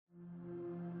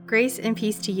Grace and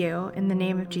peace to you in the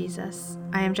name of Jesus.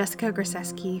 I am Jessica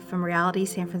Grzeski from Reality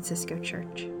San Francisco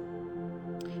Church.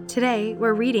 Today,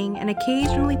 we're reading and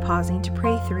occasionally pausing to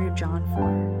pray through John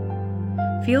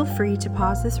 4. Feel free to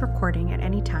pause this recording at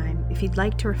any time if you'd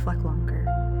like to reflect longer,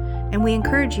 and we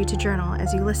encourage you to journal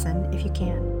as you listen if you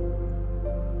can.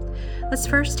 Let's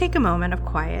first take a moment of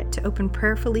quiet to open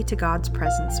prayerfully to God's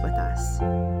presence with us.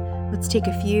 Let's take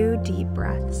a few deep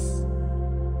breaths.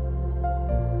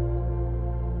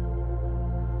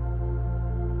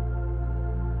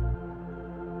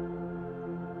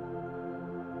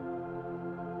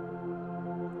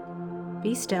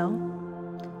 Be still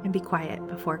and be quiet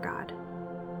before God.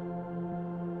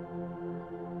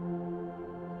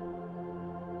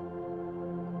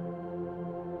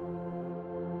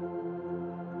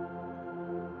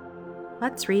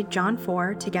 Let's read John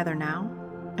 4 together now,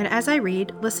 and as I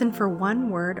read, listen for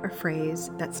one word or phrase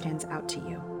that stands out to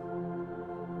you.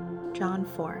 John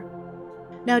 4.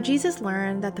 Now Jesus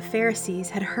learned that the Pharisees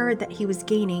had heard that he was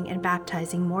gaining and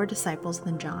baptizing more disciples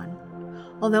than John,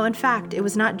 although in fact it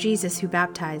was not Jesus who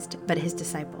baptized, but his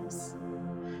disciples.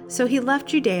 So he left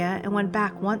Judea and went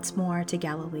back once more to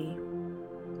Galilee.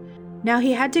 Now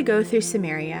he had to go through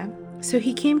Samaria, so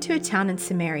he came to a town in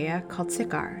Samaria called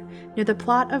Sychar, near the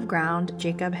plot of ground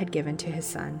Jacob had given to his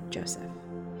son Joseph.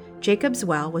 Jacob's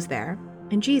well was there,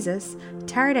 and Jesus,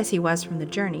 tired as he was from the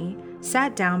journey,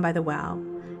 sat down by the well.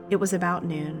 It was about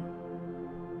noon.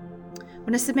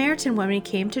 When a Samaritan woman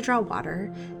came to draw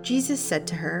water, Jesus said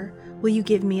to her, "Will you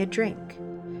give me a drink?"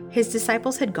 His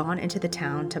disciples had gone into the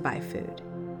town to buy food.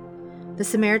 The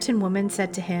Samaritan woman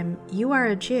said to him, "You are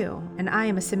a Jew, and I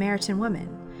am a Samaritan woman.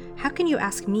 How can you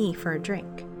ask me for a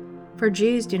drink?" For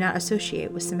Jews do not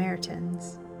associate with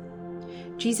Samaritans.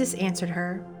 Jesus answered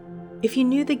her, "If you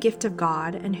knew the gift of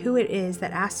God and who it is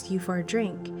that asks you for a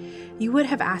drink, you would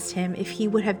have asked him if he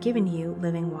would have given you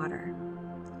living water."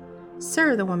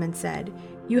 "Sir," the woman said,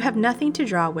 "you have nothing to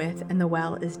draw with, and the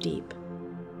well is deep.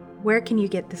 Where can you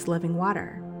get this living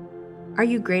water? Are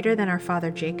you greater than our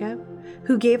father Jacob,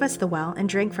 who gave us the well and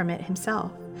drank from it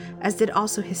himself, as did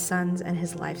also his sons and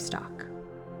his livestock?"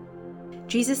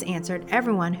 Jesus answered,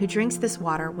 "Everyone who drinks this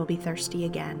water will be thirsty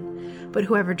again, but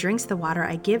whoever drinks the water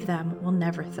I give them will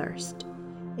never thirst.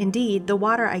 Indeed, the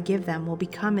water I give them will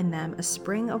become in them a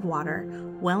spring of water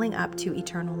welling up to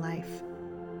eternal life."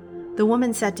 The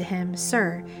woman said to him,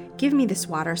 "Sir, give me this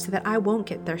water so that I won't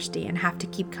get thirsty and have to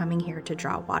keep coming here to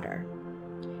draw water."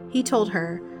 He told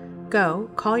her, "Go,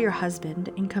 call your husband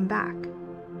and come back."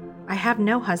 "I have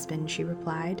no husband," she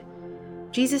replied.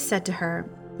 Jesus said to her,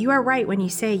 "You are right when you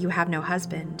say you have no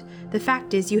husband. The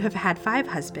fact is you have had 5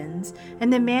 husbands,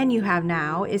 and the man you have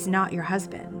now is not your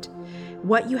husband.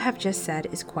 What you have just said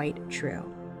is quite true."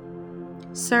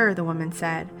 "Sir," the woman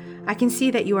said, "I can see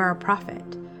that you are a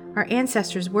prophet. Our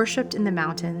ancestors worshipped in the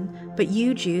mountain, but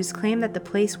you Jews claim that the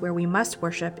place where we must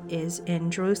worship is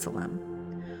in Jerusalem."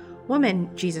 "Woman,"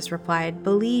 Jesus replied,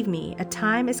 "believe me, a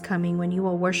time is coming when you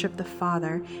will worship the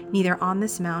Father neither on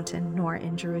this mountain nor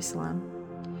in Jerusalem.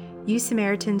 You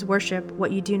Samaritans worship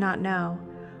what you do not know.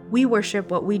 We worship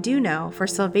what we do know, for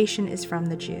salvation is from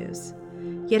the Jews.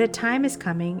 Yet a time is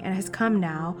coming, and has come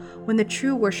now, when the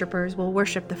true worshipers will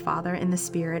worship the Father in the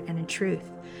Spirit and in truth,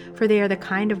 for they are the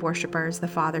kind of worshipers the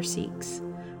Father seeks.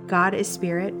 God is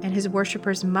Spirit, and his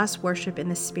worshipers must worship in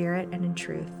the Spirit and in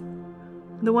truth."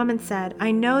 The woman said,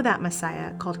 "I know that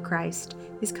Messiah, called Christ,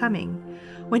 is coming.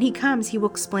 When he comes, he will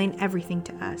explain everything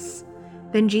to us."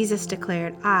 Then Jesus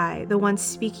declared, "I, the one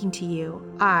speaking to you,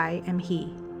 I am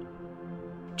he."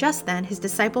 Just then his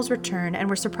disciples returned and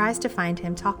were surprised to find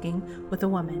him talking with a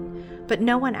woman. But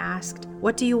no one asked,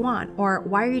 "What do you want?" or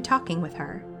 "Why are you talking with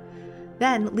her?"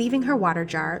 Then, leaving her water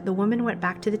jar, the woman went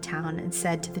back to the town and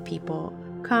said to the people,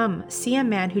 "Come, see a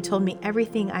man who told me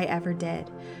everything I ever did.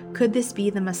 Could this be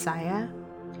the Messiah?"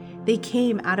 They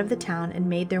came out of the town and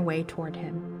made their way toward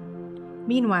him.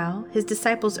 Meanwhile, his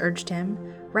disciples urged him,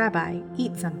 "Rabbi,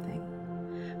 eat something."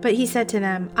 But he said to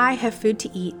them, "I have food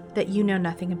to eat that you know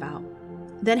nothing about."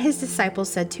 Then his disciples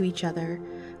said to each other,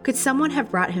 "Could someone have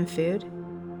brought him food?"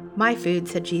 "My food,"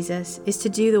 said Jesus, "is to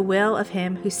do the will of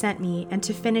him who sent me and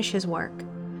to finish his work.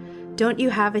 Don't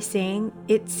you have a saying,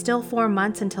 'It's still 4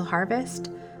 months until harvest'?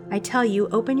 I tell you,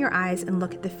 open your eyes and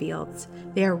look at the fields.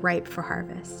 They are ripe for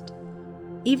harvest.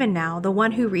 Even now, the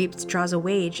one who reaps draws a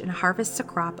wage and harvests a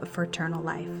crop for eternal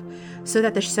life, so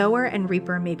that the sower and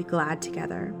reaper may be glad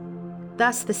together.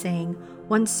 Thus the saying,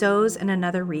 'One sows and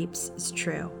another reaps,' is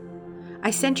true. I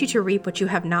sent you to reap what you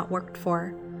have not worked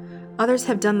for. Others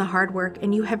have done the hard work,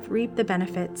 and you have reaped the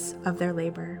benefits of their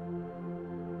labor."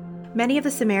 Many of the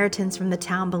Samaritans from the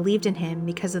town believed in him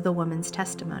because of the woman's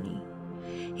testimony.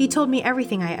 He told me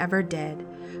everything I ever did.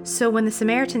 So when the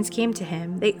Samaritans came to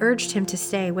him, they urged him to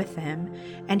stay with them,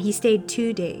 and he stayed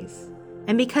 2 days.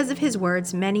 And because of his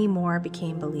words, many more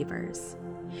became believers.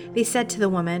 They said to the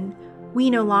woman, "We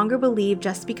no longer believe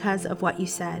just because of what you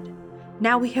said.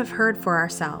 Now we have heard for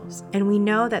ourselves, and we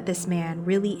know that this man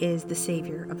really is the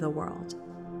Savior of the world."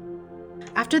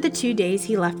 After the 2 days,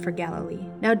 he left for Galilee.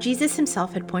 Now Jesus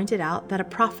himself had pointed out that a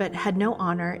prophet had no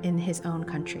honor in his own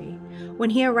country.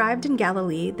 When he arrived in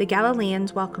Galilee, the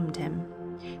Galileans welcomed him.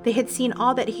 They had seen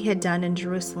all that he had done in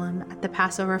Jerusalem at the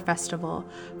Passover festival,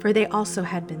 for they also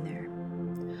had been there.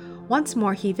 Once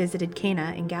more he visited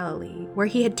Cana in Galilee, where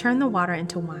he had turned the water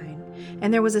into wine,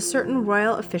 and there was a certain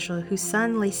royal official whose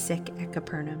son lay sick at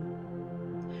Capernaum.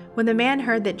 When the man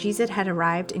heard that Jesus had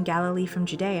arrived in Galilee from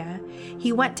Judea,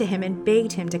 he went to him and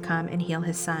begged him to come and heal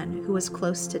his son, who was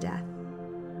close to death.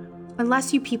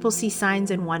 "Unless you people see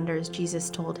signs and wonders," Jesus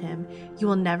told him, "you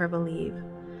will never believe."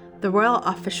 The royal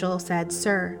official said,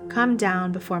 "Sir, come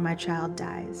down before my child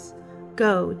dies."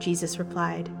 "Go," Jesus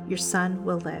replied, "your son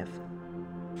will live."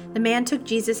 The man took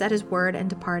Jesus at his word and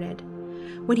departed.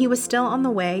 When he was still on the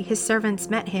way, his servants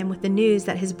met him with the news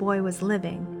that his boy was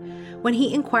living. When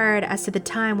he inquired as to the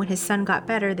time when his son got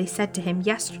better, they said to him,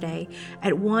 "Yesterday,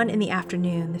 at 1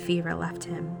 p.m, the fever left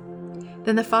him."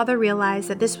 Then the father realized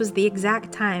that this was the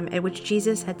exact time at which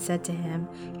Jesus had said to him,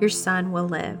 "Your son will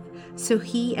live." So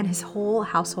he and his whole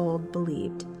household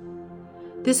believed.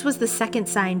 This was the second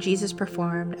sign Jesus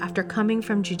performed after coming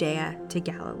from Judea to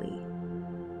Galilee.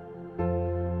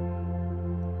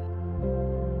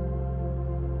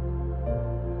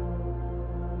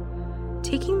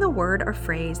 Taking the word or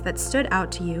phrase that stood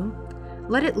out to you,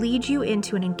 let it lead you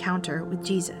into an encounter with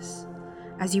Jesus.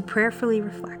 As you prayerfully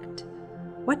reflect,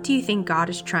 what do you think God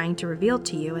is trying to reveal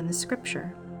to you in the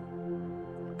scripture?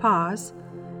 Pause,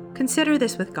 consider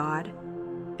this with God,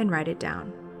 and write it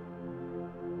down.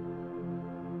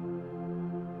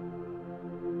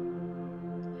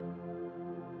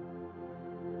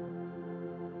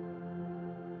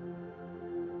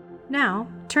 Now,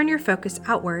 turn your focus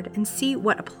outward and see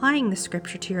what applying the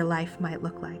scripture to your life might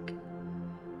look like.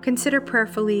 Consider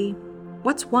prayerfully,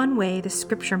 what's one way the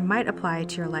scripture might apply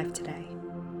to your life today?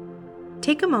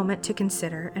 Take a moment to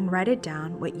consider and write it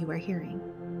down what you are hearing.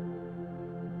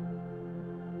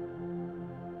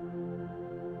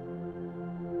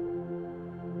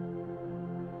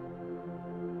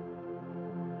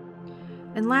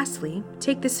 And lastly,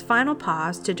 take this final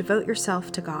pause to devote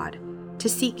yourself to God, to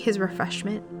seek His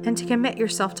refreshment, and to commit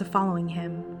yourself to following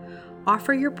Him.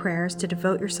 Offer your prayers to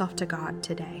devote yourself to God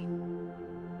today.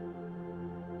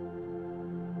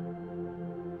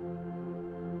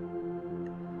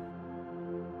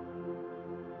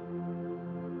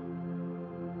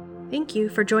 Thank you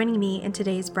for joining me in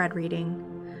today's bread reading.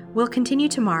 We'll continue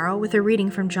tomorrow with a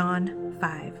reading from John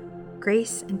 5.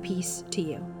 Grace and peace to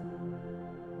you.